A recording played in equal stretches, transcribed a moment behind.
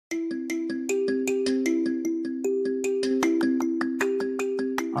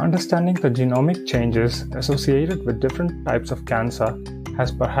Understanding the genomic changes associated with different types of cancer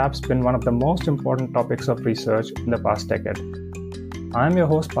has perhaps been one of the most important topics of research in the past decade. I am your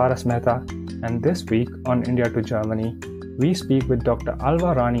host Paras Mehta, and this week on India to Germany, we speak with Dr.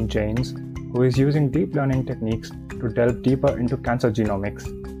 Alva Rani James, who is using deep learning techniques to delve deeper into cancer genomics.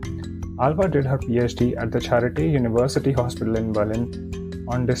 Alva did her PhD at the Charité University Hospital in Berlin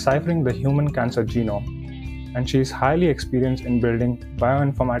on deciphering the human cancer genome, and she is highly experienced in building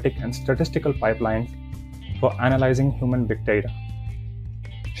bioinformatic and statistical pipelines for analyzing human big data.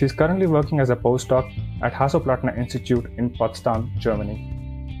 She is currently working as a postdoc at Hasso Plattner Institute in Potsdam, Germany.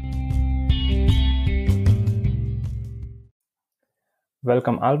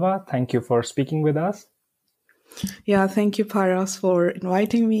 Welcome, Alva. Thank you for speaking with us. Yeah, thank you, Paras, for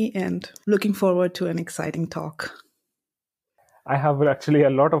inviting me and looking forward to an exciting talk. I have actually a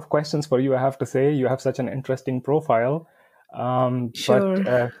lot of questions for you, I have to say. You have such an interesting profile.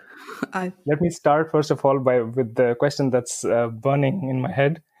 Sure. Let me start, first of all, with the question that's burning in my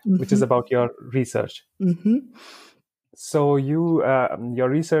head, which is about your research. So your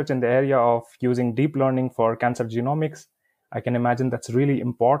research in the area of using deep learning for cancer genomics, I can imagine that's really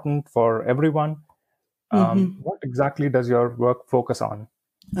important for everyone. What exactly does your work focus on?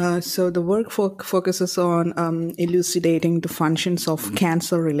 So the work focuses on elucidating the functions of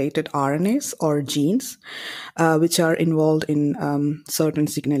cancer-related RNAs or genes, which are involved in certain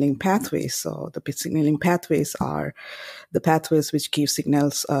signaling pathways. So the signaling pathways are the pathways which give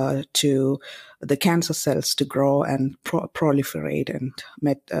signals to the cancer cells to grow and proliferate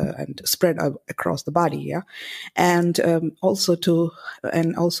and spread across the body. Yeah, and also to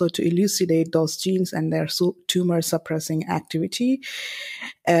elucidate those genes and their tumor suppressing activity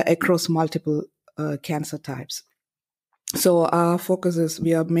across multiple cancer types. So our focus is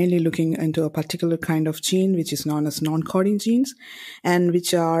we are mainly looking into a particular kind of gene, which is known as non-coding genes, and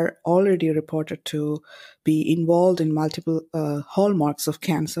which are already reported to be involved in multiple hallmarks of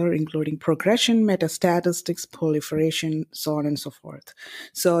cancer, including progression, metastatistics, proliferation, so on and so forth.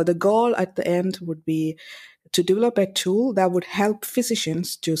 So the goal at the end would be to develop a tool that would help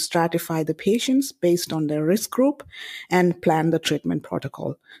physicians to stratify the patients based on their risk group and plan the treatment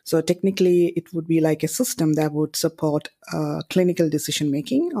protocol. So technically, it would be like a system that would support clinical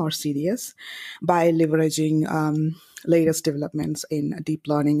decision-making, or CDS, by leveraging latest developments in deep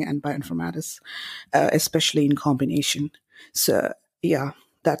learning and bioinformatics, especially in combination. So, yeah.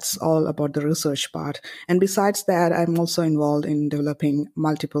 That's all about the research part. And besides that, I'm also involved in developing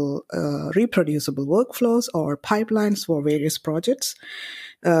multiple reproducible workflows or pipelines for various projects,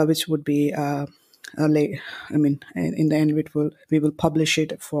 which would be, in the end, we will publish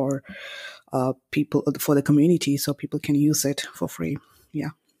it for people, for the community, so people can use it for free.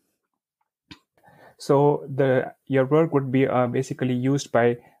 Yeah. So your work would be basically used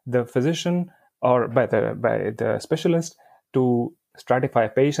by the physician or by the specialist to stratify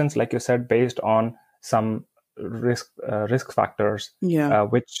patients, like you said, based on some risk factors,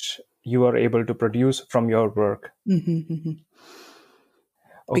 which you are able to produce from your work. Okay.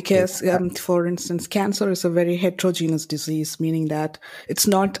 Because, for instance, cancer is a very heterogeneous disease, meaning that it's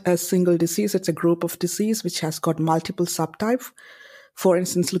not a single disease, it's a group of disease which has got multiple subtypes. For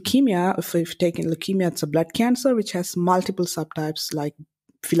instance, leukemia, if we've taken leukemia, it's a blood cancer which has multiple subtypes like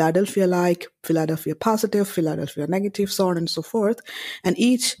Philadelphia-like, Philadelphia positive, Philadelphia negative, so on and so forth. And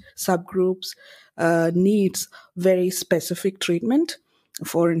each subgroups needs very specific treatment.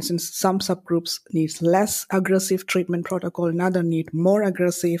 For instance, some subgroups needs less aggressive treatment protocol, another need more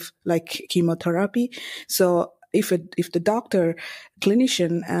aggressive, like chemotherapy. So if the doctor,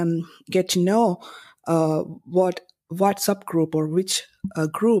 clinician get to know what subgroup or which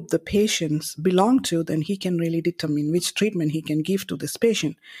group the patients belong to, then he can really determine which treatment he can give to this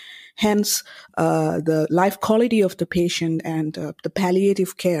patient. Hence, the life quality of the patient and the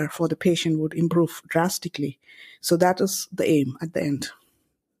palliative care for the patient would improve drastically. So that is the aim at the end.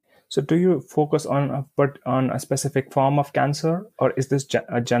 So do you focus on a specific form of cancer, or is this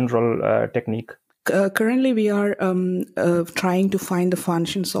a general technique? Currently, we are trying to find the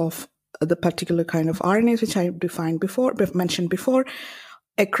functions of the particular kind of RNAs, which I mentioned before,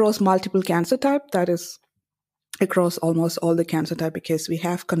 across multiple cancer type, that is across almost all the cancer type, because we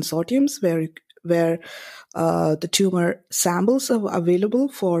have consortiums where the tumor samples are available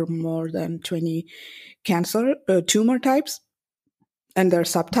for more than 20 cancer tumor types, and there are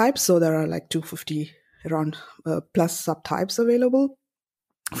subtypes. So there are like 250 around plus subtypes available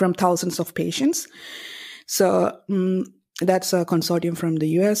from thousands of patients. So that's a consortium from the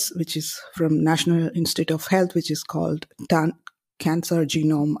US, which is from National Institute of Health, which is called Cancer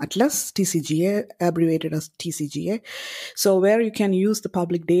Genome Atlas, TCGA, abbreviated as TCGA. So where you can use the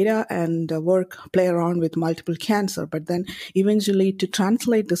public data and play around with multiple cancer. But then eventually to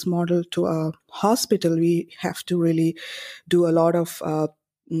translate this model to a hospital, we have to really do a lot of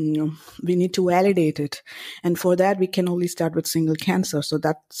we need to validate it. And for that, we can only start with single cancer. So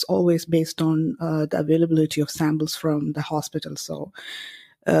that's always based on the availability of samples from the hospital. So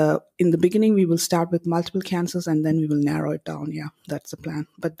in the beginning, we will start with multiple cancers and then we will narrow it down. Yeah, that's the plan.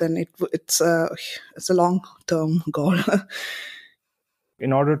 But then it's a long-term goal.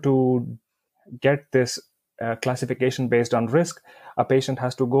 In order to get this classification based on risk, a patient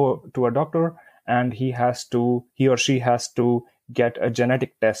has to go to a doctor and he or she has to get a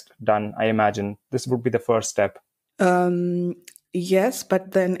genetic test done, I imagine. This would be the first step. Yes,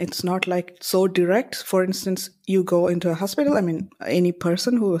 but then it's not like so direct. For instance, you go into a hospital. I mean, any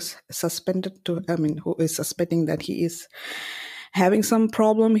person who is who is suspecting that he is having some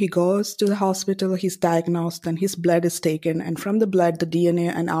problem, he goes to the hospital, he's diagnosed, then his blood is taken. And from the blood, the DNA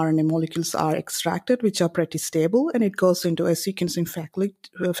and RNA molecules are extracted, which are pretty stable. And it goes into a sequencing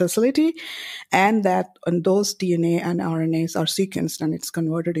facility. And those DNA and RNAs are sequenced and it's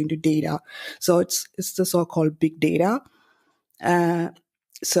converted into data. So it's the so-called big data. And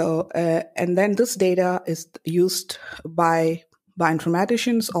then this data is used by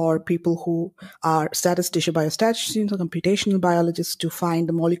bioinformaticians or people who are biostatisticians or computational biologists to find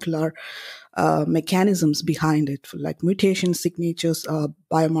the molecular mechanisms behind it, like mutation signatures,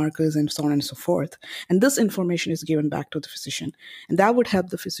 biomarkers, and so on and so forth. And this information is given back to the physician. And that would help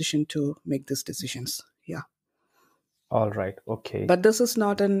the physician to make these decisions. Yeah. All right. Okay. But this is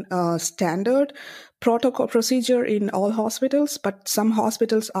not a standard protocol procedure in all hospitals, but some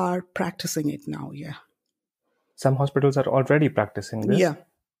hospitals are practicing it now. Yeah. Some hospitals are already practicing this. Yeah.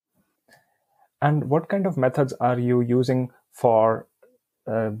 And what kind of methods are you using for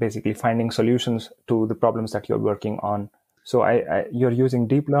basically finding solutions to the problems that you're working on? So you're using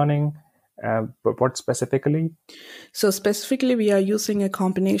deep learning, but what specifically? So specifically, we are using a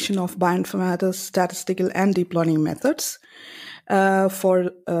combination of bioinformatics, statistical, and deep learning methods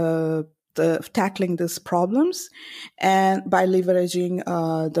for tackling these problems, and by leveraging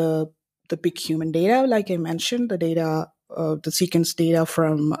the big human data, like I mentioned, the sequence data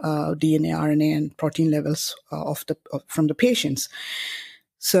from DNA, RNA, and protein levels from the patients.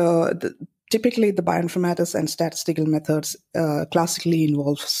 So typically, the bioinformatics and statistical methods classically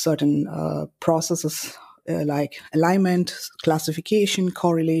involve certain processes like alignment, classification,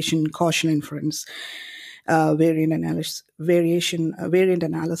 correlation, causal inference, variant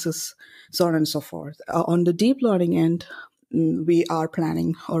analysis, so on and so forth. On the deep learning end, we are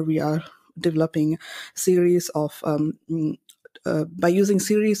developing series of by using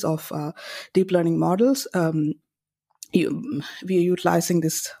series of deep learning models. We are utilizing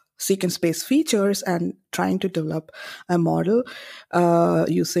this sequence-based features and trying to develop a model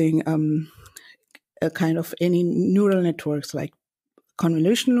using a kind of any neural networks like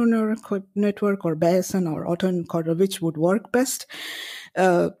convolutional neural network or Bayesian or autoencoder, which would work best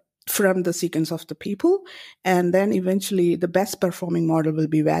from the sequence of the people. And then eventually the best performing model will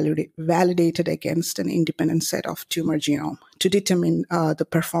be validated against an independent set of tumor genome to determine the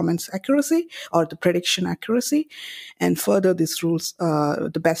performance accuracy or the prediction accuracy. And further, these rules,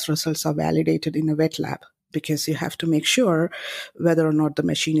 the best results are validated in a wet lab, because you have to make sure whether or not the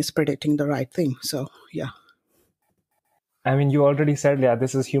machine is predicting the right thing. So, yeah. I mean, you already said, yeah,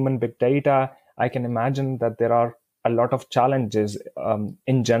 this is human big data. I can imagine that there are a lot of challenges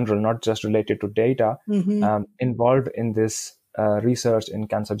in general, not just related to data, involved in this research in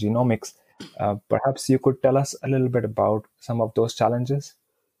cancer genomics. Perhaps you could tell us a little bit about some of those challenges?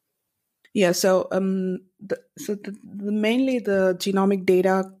 Yeah, so mainly the genomic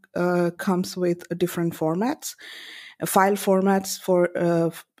data comes with different formats, file formats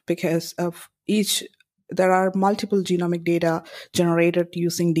because of each. There are multiple genomic data generated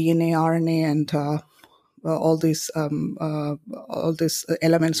using DNA, RNA, and all these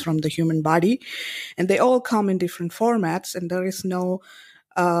elements from the human body, and they all come in different formats, and there is no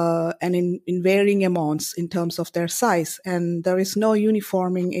and in varying amounts in terms of their size, and there is no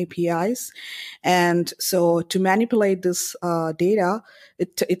uniforming APIs, and so to manipulate this data,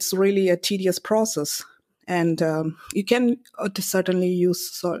 it's really a tedious process. And you can certainly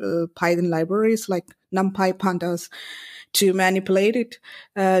use Python libraries like NumPy, Pandas to manipulate it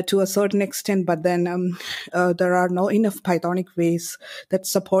to a certain extent, but then there are no enough Pythonic ways that's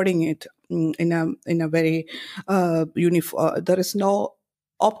supporting it in a very uniform. There is no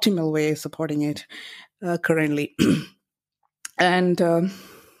optimal way of supporting it currently, and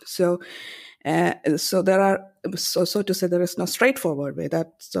so. So there are, so to say, there is no straightforward way.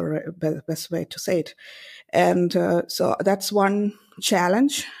 That's the best way to say it. And so that's one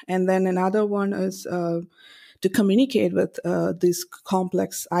challenge. And then another one is to communicate with these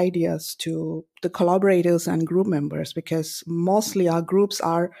complex ideas to the collaborators and group members, because mostly our groups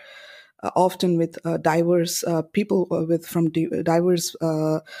are often with diverse people with from diverse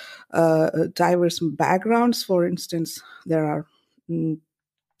backgrounds. For instance, there are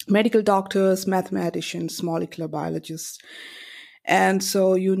medical doctors, mathematicians, molecular biologists. And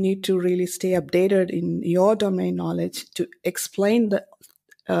so you need to really stay updated in your domain knowledge to explain the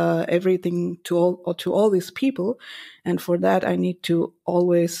everything to all these people. And for that, I need to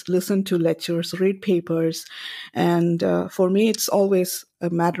always listen to lectures, read papers. And for me, it's always a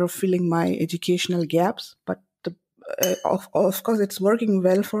matter of filling my educational gaps. But of course, it's working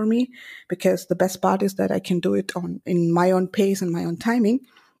well for me, because the best part is that I can do it in my own pace and my own timing.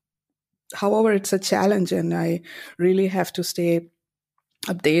 However, it's a challenge, and I really have to stay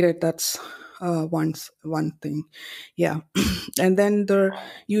updated. That's one thing. Yeah. And then the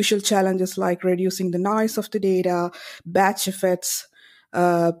usual challenges like reducing the noise of the data, batch effects,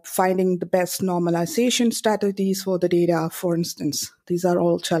 finding the best normalization strategies for the data, for instance. These are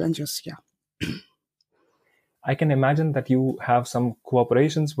all challenges. Yeah. I can imagine that you have some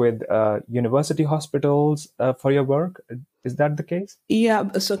cooperations with university hospitals for your work. Is that the case?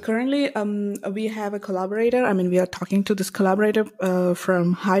 Yeah. So currently, we have a collaborator. I mean, we are talking to this collaborator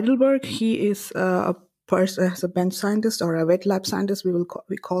from Heidelberg. He is a person, as a bench scientist or a wet lab scientist.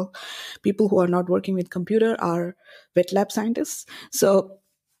 We call people who are not working with computer are wet lab scientists. So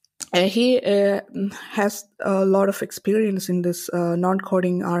he has a lot of experience in this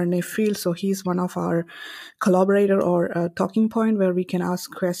non-coding RNA field. So he's one of our collaborator or talking point where we can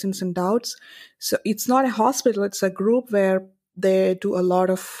ask questions and doubts. So it's not a hospital, it's a group where they do a lot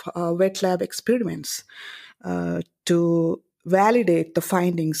of wet lab experiments to validate the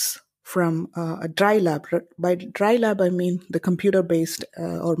findings from a dry lab. By dry lab, I mean the computer-based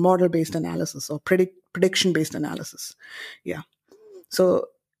or model-based analysis or prediction-based analysis. Yeah. So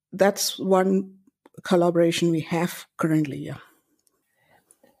that's one collaboration we have currently. Yeah.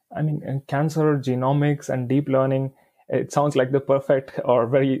 I mean, cancer, genomics, and deep learning, it sounds like the perfect or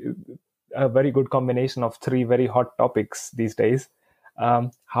a very good combination of three very hot topics these days.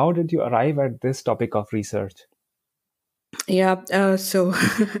 How did you arrive at this topic of research? Yeah. So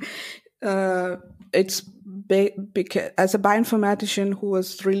it's because as a bioinformatician who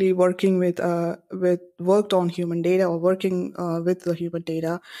was really working worked on human data or working with the human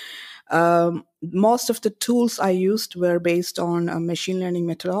data, most of the tools I used were based on machine learning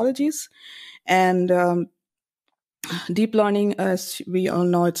methodologies. And deep learning, as we all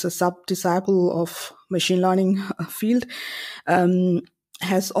know, it's a sub-disciple of machine learning field,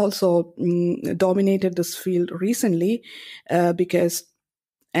 has also dominated this field recently because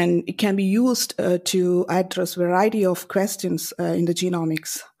and it can be used to address variety of questions in the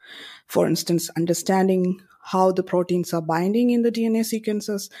genomics. For instance, understanding how the proteins are binding in the DNA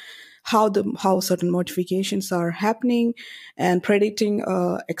sequences, how certain modifications are happening, and predicting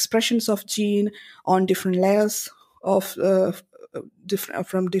expressions of gene on different layers of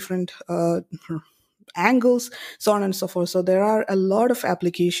different angles, so on and so forth. So there are a lot of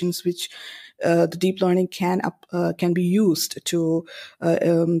applications which the deep learning can be used to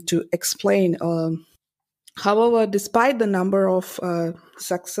explain. However, despite the number of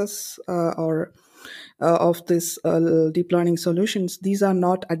success or of this deep learning solutions, these are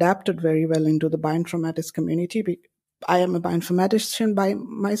not adapted very well into the bioinformatics community. I am a bioinformatician by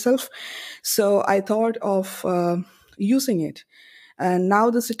myself, so I thought of using it. And now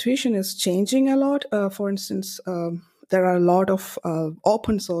the situation is changing a lot. For instance, there are a lot of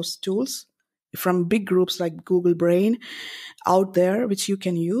open source tools from big groups like Google Brain out there, which you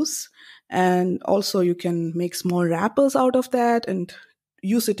can use. And also you can make small wrappers out of that and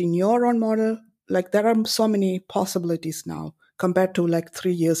use it in your own model. Like there are so many possibilities now compared to like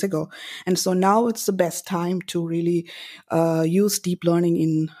 3 years ago. And so now it's the best time to really use deep learning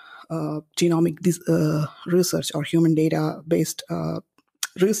in genomic research or human data based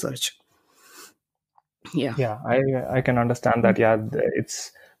research. Yeah. Yeah, I can understand that. Yeah,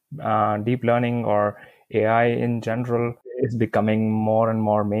 it's deep learning or AI in general is becoming more and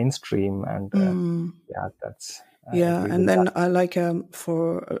more mainstream, and yeah, that's I Yeah, agree and with that.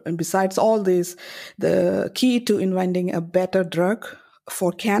 then and besides all this, the key to inventing a better drug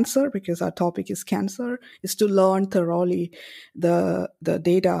for cancer, because our topic is cancer, is to learn thoroughly the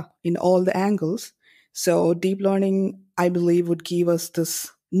data in all the angles. So deep learning, I believe, would give us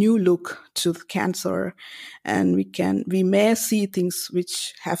this new look to the cancer, and we may see things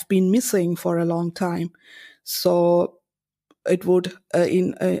which have been missing for a long time. So it would at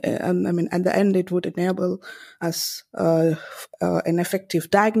the end it would enable us an effective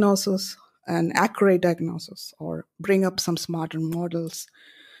diagnosis, an accurate diagnosis, or bring up some smarter models.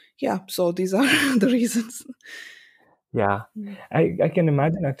 Yeah, so these are the reasons. Yeah, I can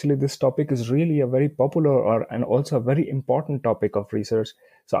imagine actually this topic is really a very popular and also a very important topic of research.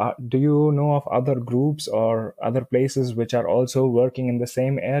 So, do you know of other groups or other places which are also working in the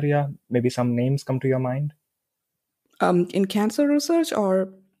same area? Maybe some names come to your mind? In cancer research,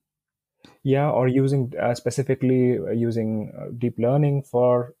 or Yeah, or using specifically using deep learning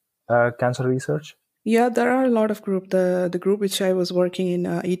for cancer research? yeah, there are a lot of group. The group which I was working in,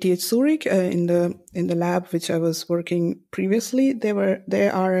 ETH Zurich, in the lab which I was working previously, they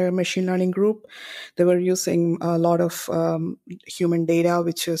are a machine learning group. They were using a lot of human data,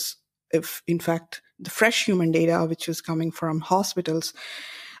 which is, if in fact the fresh human data which is coming from hospitals,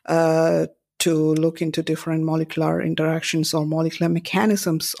 uh, to look into different molecular interactions or molecular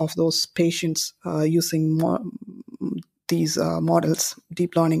mechanisms of those patients, using these models,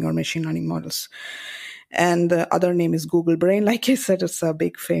 deep learning or machine learning models. And the other name is Google Brain. Like I said, it's a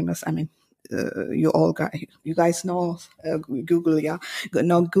big famous. I mean, you guys know Google, yeah,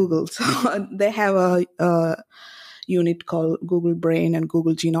 not Google. So they have a unit called Google Brain and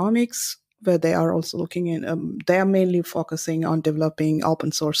Google Genomics, where they are also looking in. They are mainly focusing on developing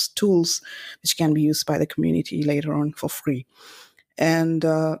open source tools which can be used by the community later on for free. And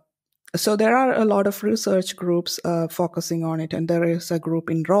so there are a lot of research groups focusing on it, and there is a group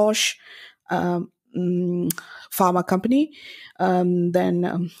in Roche, pharma company,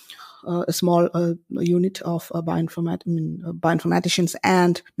 then a small unit of bioinformaticians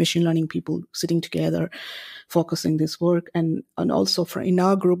and machine learning people sitting together, focusing this work. And also in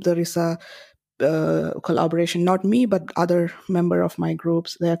our group there is a collaboration, not me but other member of my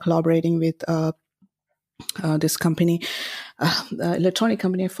groups. They are collaborating with this company, electronic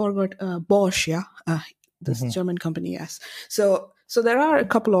company. I forgot, Bosch. Yeah, this Mhm. German company. Yes. So there are a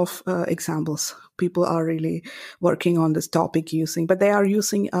couple of examples. People are really working on this topic but they are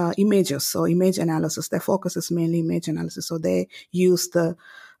using images. So image analysis. Their focus is mainly image analysis. So they use the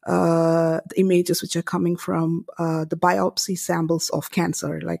images which are coming from the biopsy samples of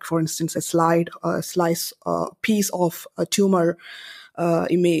cancer. Like for instance, a slice piece of a tumor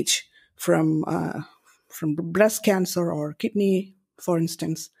image from breast cancer or kidney, for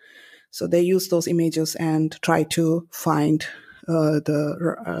instance. So they use those images and try to find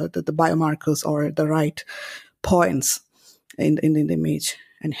the biomarkers or the right points in the image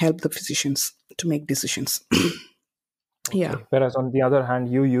and help the physicians to make decisions. Yeah. Okay. Whereas on the other hand,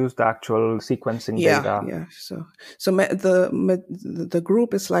 you use the actual sequencing Yeah, data. yeah. So the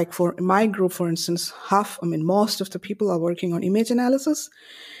group is like, for my group, for instance, most of the people are working on image analysis,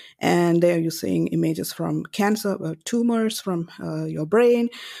 and they are using images from cancer, tumors from your brain,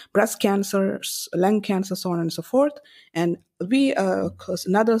 breast cancers, lung cancer, so on and so forth. And we, cause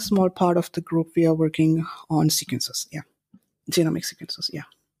another small part of the group, we are working on sequences. Yeah, genomic sequences. Yeah.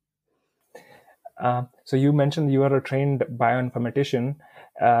 So you mentioned you are a trained bioinformatician.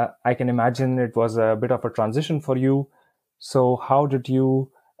 I can imagine it was a bit of a transition for you. So how did you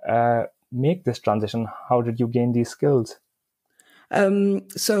make this transition? How did you gain these skills?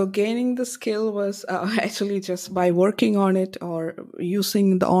 So gaining the skill was actually just by working on it or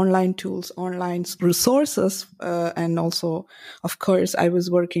using the online tools, online resources. And also, of course, I was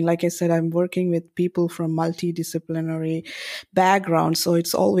working, like I said, I'm working with people from multidisciplinary backgrounds. So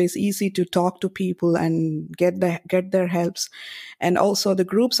it's always easy to talk to people and get their helps. And also the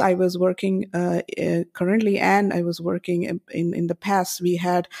groups I was working currently, and I was working in the past, we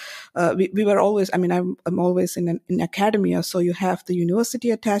were always, I'm always in academia. So you have the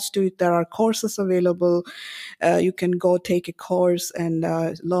university attached to it. There are courses available. You can go take a course and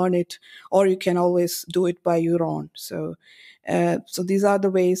learn it, or you can always do it by your own. So these are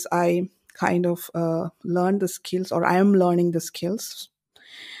the ways I kind of learn the skills, or I am learning the skills.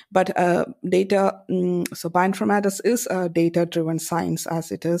 But so bioinformatics is a data-driven science,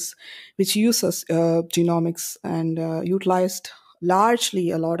 as it is, which uses genomics and utilized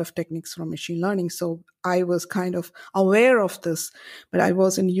largely a lot of techniques from machine learning. So I was kind of aware of this, but I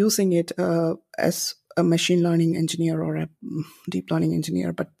wasn't using it as a machine learning engineer or a deep learning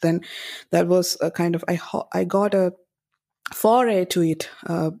engineer. But then that was a kind of, I got a foray to it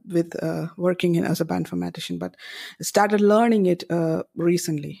with working as a bioinformatician, but started learning it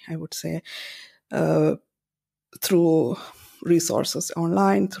recently, I would say, through resources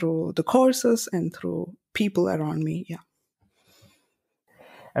online, through the courses, and through people around me. Yeah.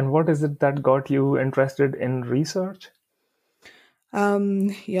 And what is it that got you interested in research?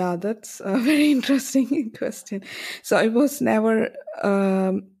 Yeah, that's a very interesting question. So I was never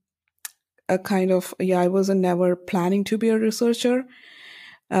a kind of, I wasn't never planning to be a researcher.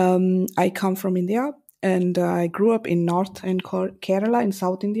 I come from India, and I grew up in North and Kerala in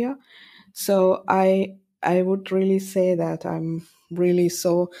South India. So I would really say that I'm really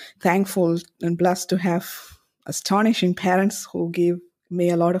so thankful and blessed to have astonishing parents who give me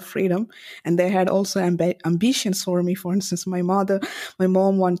a lot of freedom, and they had also ambitions for me. For instance, my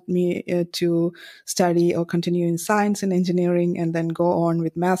mom wanted me to study or continue in science and engineering, and then go on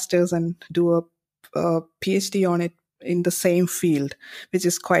with masters and do a PhD on it in the same field, which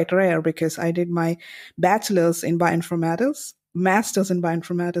is quite rare because I did my bachelor's in bioinformatics, master's in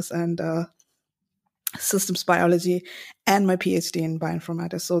bioinformatics, and systems biology, and my PhD in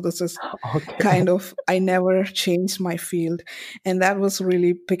bioinformatics. So this is Okay. kind of, I never changed my field. And that was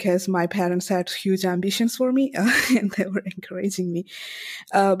really because my parents had huge ambitions for me and they were encouraging me.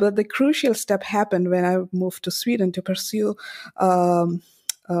 But the crucial step happened when I moved to Sweden to pursue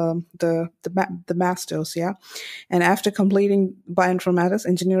the masters, yeah. And after completing bioinformatics,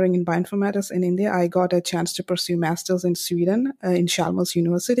 engineering in bioinformatics in India, I got a chance to pursue masters in Sweden in Chalmers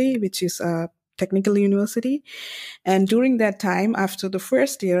University, which is a technical university. And during that time, after the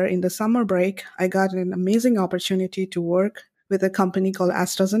first year in the summer break, I got an amazing opportunity to work with a company called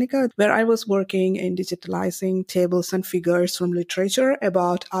AstraZeneca, where I was working in digitalizing tables and figures from literature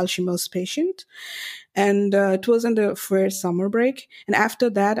about Alzheimer's patient. And it was in the first summer break. And after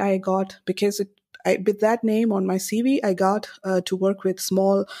that, I got, with that name on my CV, I got to work with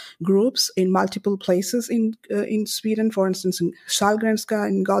small groups in multiple places in Sweden. For instance, in Sahlgrenska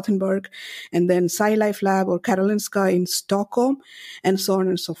in Gothenburg, and then SciLife Lab or Karolinska in Stockholm, and so on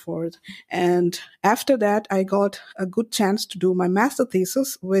and so forth. And after that, I got a good chance to do my master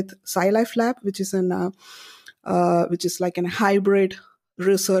thesis with SciLife Lab, which is like a hybrid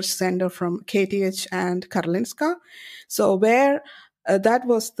research center from KTH and Karolinska. So where that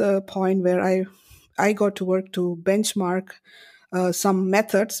was the point where I got to work to benchmark some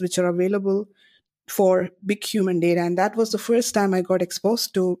methods which are available for big human data. And that was the first time I got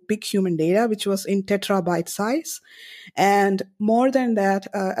exposed to big human data, which was in terabyte size. And more than that,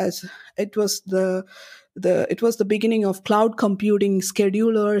 as it was the beginning of cloud computing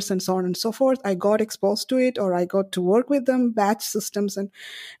schedulers and so on and so forth. I got exposed to it, or I got to work with them, batch systems, and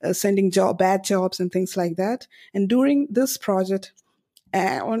sending batch jobs and things like that. And during this project,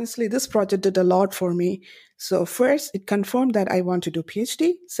 honestly, this project did a lot for me. So first, it confirmed that I want to do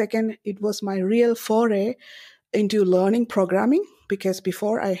PhD. Second, it was my real foray into learning programming, because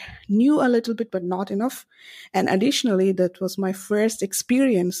before I knew a little bit, but not enough. And additionally, that was my first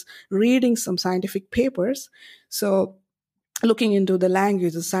experience reading some scientific papers. So looking into the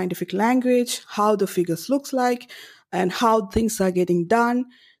language, the scientific language, how the figures looks like, and how things are getting done.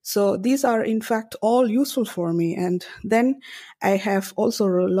 So these are in fact all useful for me. And then I have also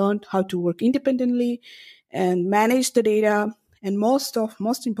learned how to work independently and manage the data. And most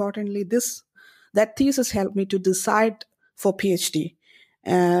importantly, that thesis helped me to decide for PhD.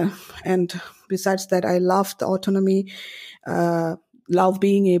 And besides that, I love the autonomy, love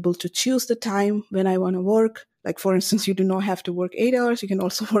being able to choose the time when I want to work. Like, for instance, you do not have to work 8 hours. You can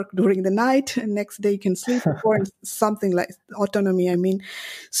also work during the night, and next day you can sleep before, and something like autonomy. I mean,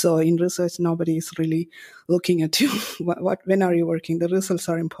 so in research, nobody is really looking at you. When are you working? The results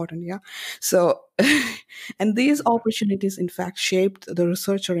are important. Yeah. So, and these opportunities, in fact, shaped the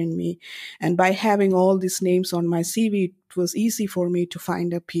researcher in me. And by having all these names on my CV, it was easy for me to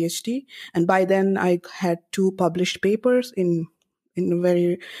find a PhD. And by then I had 2 published papers in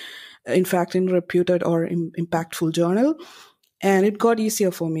reputed or impactful journal. And it got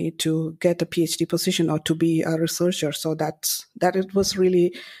easier for me to get a PhD position or to be a researcher. So that it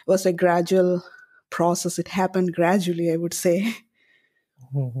was a gradual process. It happened gradually, I would say.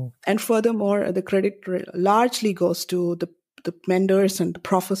 Mm-hmm. And furthermore, the credit largely goes to the mentors and the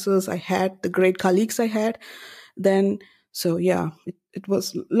professors I had, the great colleagues I had. Then, so yeah, it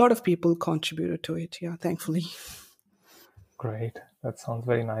was a lot of people contributed to it. Yeah, thankfully. Great. That sounds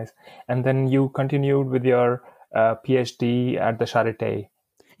very nice. And then you continued with your PhD at the Charité.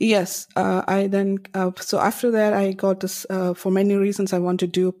 Yes, I then so after that I got this for many reasons I want to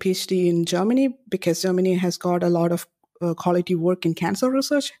do a PhD in Germany, because Germany has got a lot of quality work in cancer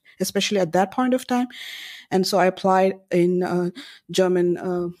research, especially at that point of time. And so I applied in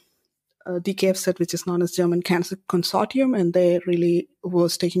German DKFZ, which is known as German Cancer Consortium, and they really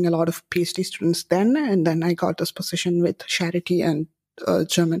was taking a lot of PhD students then. And then I got this position with Charity and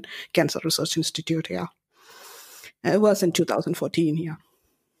German Cancer Research Institute. Yeah, it was in 2014. Yeah.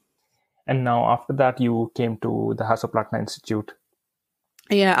 And now after that, you came to the Hasso Plattner Institute.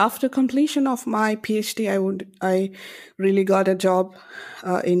 Yeah, after completion of my PhD, I really got a job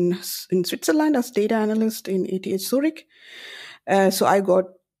in Switzerland as data analyst in ETH Zurich. So I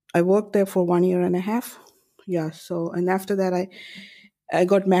worked there for 1 year and a half. Yeah. So and after that, I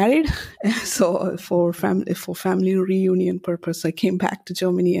got married. So for family reunion purpose, I came back to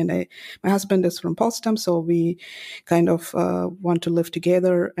Germany, and my husband is from Potsdam, so we kind of want to live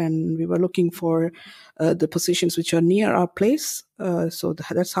together, and we were looking for the positions which are near our place. So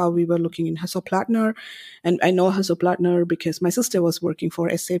that's how we were looking in Hasso Plattner. And I know Hasso Plattner because my sister was working for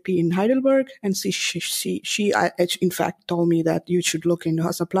SAP in Heidelberg, and she in fact told me that you should look into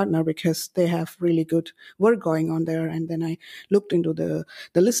Hasso Plattner because they have really good work going on there. And then I looked into the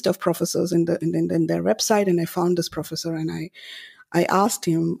list of professors in their website, and I found this professor, and I asked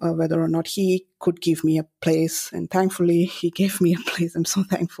him whether or not he could give me a place, and thankfully he gave me a place. I'm so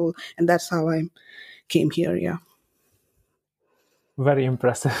thankful, and that's how I came here. Yeah. Very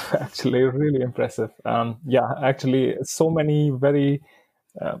impressive, actually, really impressive. Actually, so many very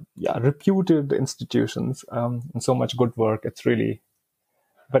reputed institutions and so much good work. It's really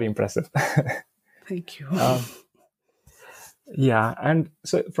very impressive. Thank you. Yeah, and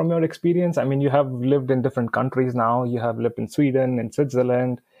so from your experience, I mean, you have lived in different countries now. You have lived in Sweden, in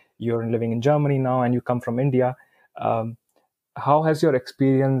Switzerland. You're living in Germany now, and you come from India. How has your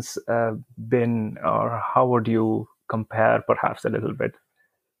experience been, or how would you compare, perhaps a little bit?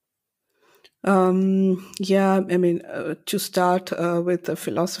 Yeah, I mean, to start with a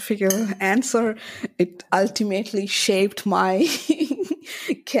philosophical answer, it ultimately shaped my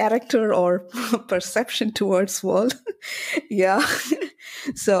character or perception towards world. Yeah.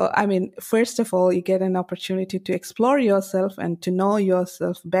 So, I mean, first of all, you get an opportunity to explore yourself and to know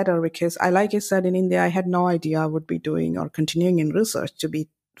yourself better because like I said, in India, I had no idea I would be doing or continuing in research, to be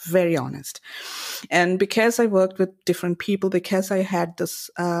very honest. And because I worked with different people, because I had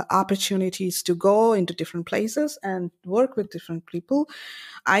this opportunities to go into different places and work with different people,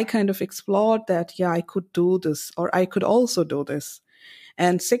 I kind of explored that, yeah, I could do this, or I could also do this.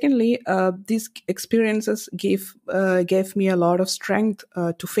 And secondly, these experiences gave me a lot of strength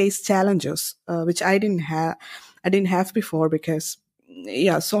to face challenges, which I didn't have. I didn't have before because,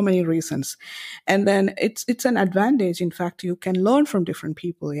 yeah, so many reasons. And then it's an advantage. In fact, you can learn from different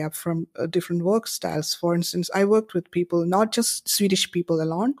people. Yeah, from different work styles. For instance, I worked with people, not just Swedish people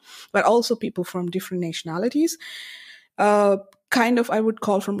alone, but also people from different nationalities. Kind of, I would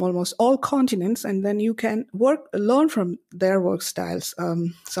call from almost all continents, and then you can learn from their work styles.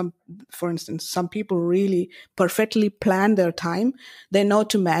 For instance, some people really perfectly plan their time. They know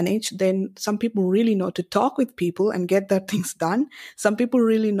to manage. Then some people really know to talk with people and get their things done. Some people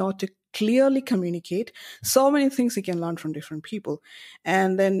really know to clearly communicate. So many things you can learn from different people.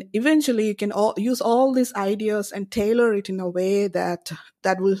 And then eventually you can use all these ideas and tailor it in a way that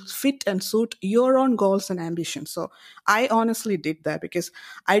will fit and suit your own goals and ambitions. So I honestly did that because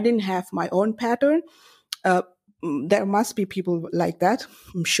I didn't have my own pattern. There must be people like that,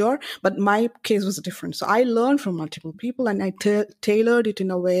 I'm sure, but my case was different. So I learned from multiple people, and I tailored it in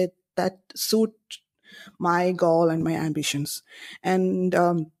a way that suit my goal and my ambitions. And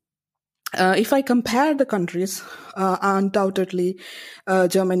if I compare the countries, undoubtedly,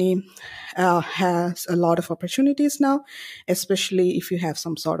 Germany has a lot of opportunities now, especially if you have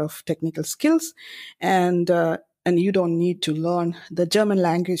some sort of technical skills, and you don't need to learn the German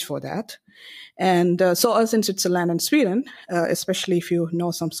language for that. And so as in Switzerland and Sweden, especially if you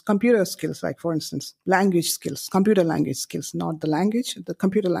know some computer skills, like for instance, language skills, computer language skills, not the language, the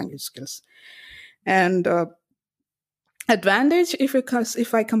computer language skills. And advantage,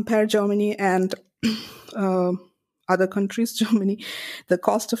 if I compare Germany and other countries, Germany, the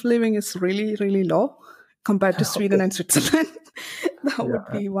cost of living is really, really low compared to Sweden and Switzerland. That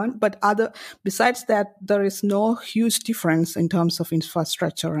would be one. But besides that, there is no huge difference in terms of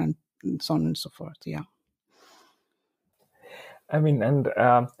infrastructure and so on and so forth. Yeah. I mean, and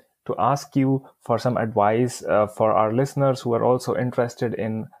to ask you for some advice for our listeners who are also interested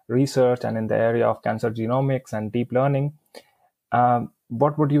in research and in the area of cancer genomics and deep learning,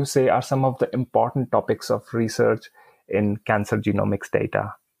 what would you say are some of the important topics of research in cancer genomics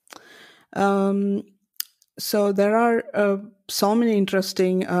data? So there are so many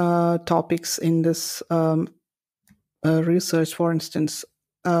interesting topics in this research. For instance,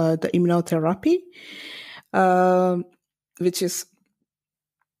 the immunotherapy, which is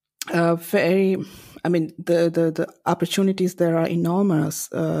very, I mean, the opportunities there are enormous.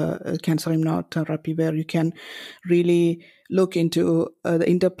 Cancer immunotherapy, where you can really look into the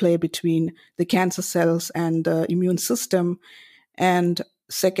interplay between the cancer cells and the immune system. And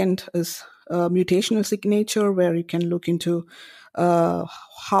Second is mutational signature, where you can look into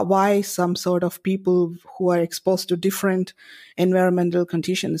why some sort of people who are exposed to different environmental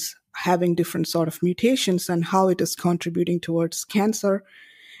conditions having different sort of mutations and how it is contributing towards cancer.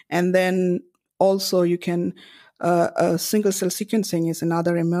 And then also you can single cell sequencing is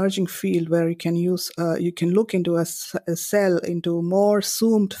another emerging field where you can you can look into a cell into more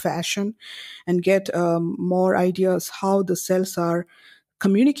zoomed fashion and get more ideas how the cells are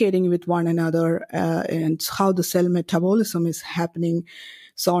communicating with one another and how the cell metabolism is happening,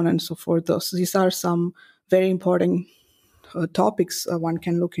 so on and so forth. So these are some very important topics one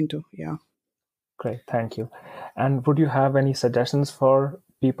can look into. Yeah. Great, thank you. And would you have any suggestions for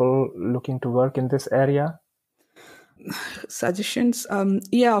people looking to work in this area? Suggestions?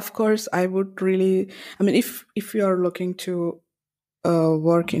 Yeah, of course. I would really. I mean, if you are looking to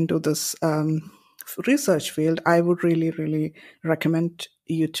work into this research field, I would really recommend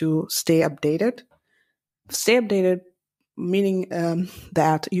you to stay updated. Stay updated, meaning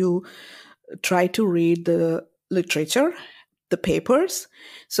that you try to read the literature, the papers.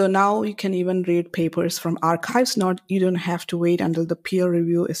 So now you can even read papers from archives. You don't have to wait until the peer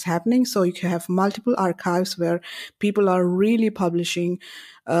review is happening. So you can have multiple archives where people are really publishing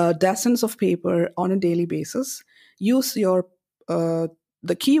dozens of paper on a daily basis. Use your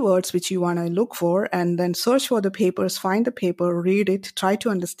the keywords which you want to look for, and then search for the papers, find the paper, read it, try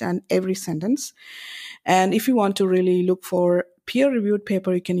to understand every sentence. And if you want to really look for peer-reviewed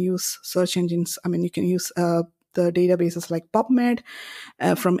paper, you can use search engines. I mean, you can use the databases like PubMed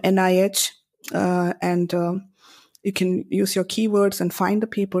from NIH, and you can use your keywords and find the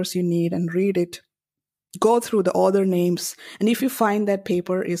papers you need and read it. Go through the author names, and if you find that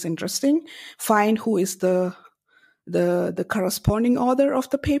paper is interesting, find who is the corresponding author of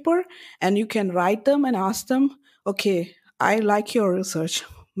the paper, and you can write them and ask them, okay, I like your research.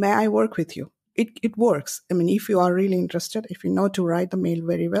 May I work with you? It works. I mean, if you are really interested, if you know to write the mail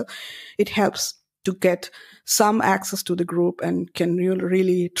very well, it helps to get some access to the group and can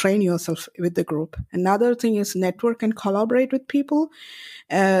really train yourself with the group. Another thing is network and collaborate with people.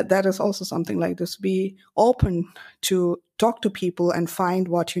 That is also something like this. Be open to talk to people and find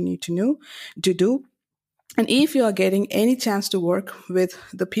what you need to do. And if you are getting any chance to work with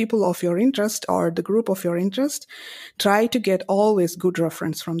the people of your interest or the group of your interest, try to get always good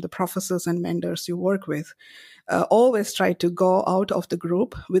reference from the professors and mentors you work with. Always try to go out of the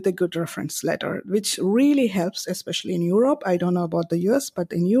group with a good reference letter, which really helps, especially in Europe. I don't know about the US,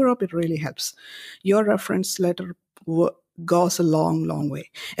 but in Europe, it really helps. Your reference letter goes a long, long way,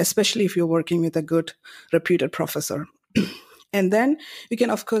 especially if you're working with a good, reputed professor. And then you can,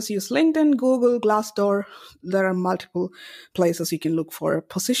 of course, use LinkedIn, Google, Glassdoor. There are multiple places you can look for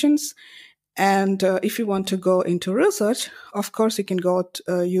positions. And if you want to go into research, of course, you can go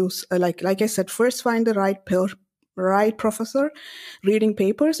use, like I said, first find the right professor, reading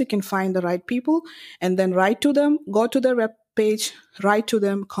papers. You can find the right people and then write to them, go to their web page, write to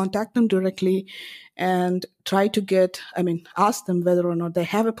them, contact them directly, and try to ask them whether or not they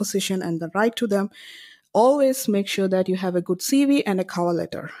have a position, and then write to them. Always make sure that you have a good CV and a cover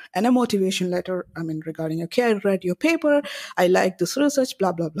letter and a motivation letter. Regarding, okay, I read your paper, I like this research,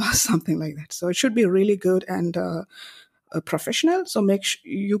 blah, blah, blah, something like that. So it should be really good and professional. So make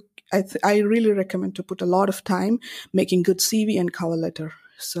sure I really recommend to put a lot of time making good CV and cover letter.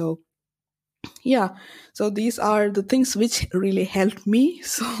 So yeah, so these are the things which really helped me.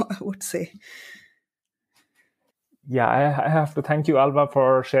 So I would say. Yeah, I have to thank you, Alva,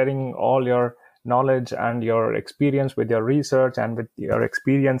 for sharing all your knowledge and your experience with your research and with your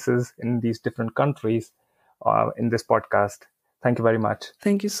experiences in these different countries in this podcast. Thank you very much.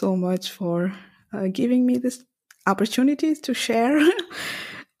 Thank you so much for giving me this opportunity to share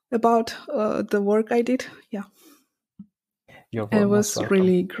about the work I did. Yeah. It was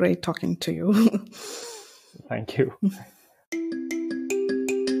really great talking to you. Thank you.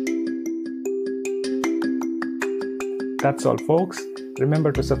 That's all, folks.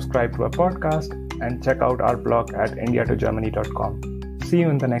 Remember to subscribe to our podcast and check out our blog at indiatogermany.com. See you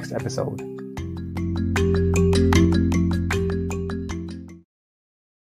in the next episode.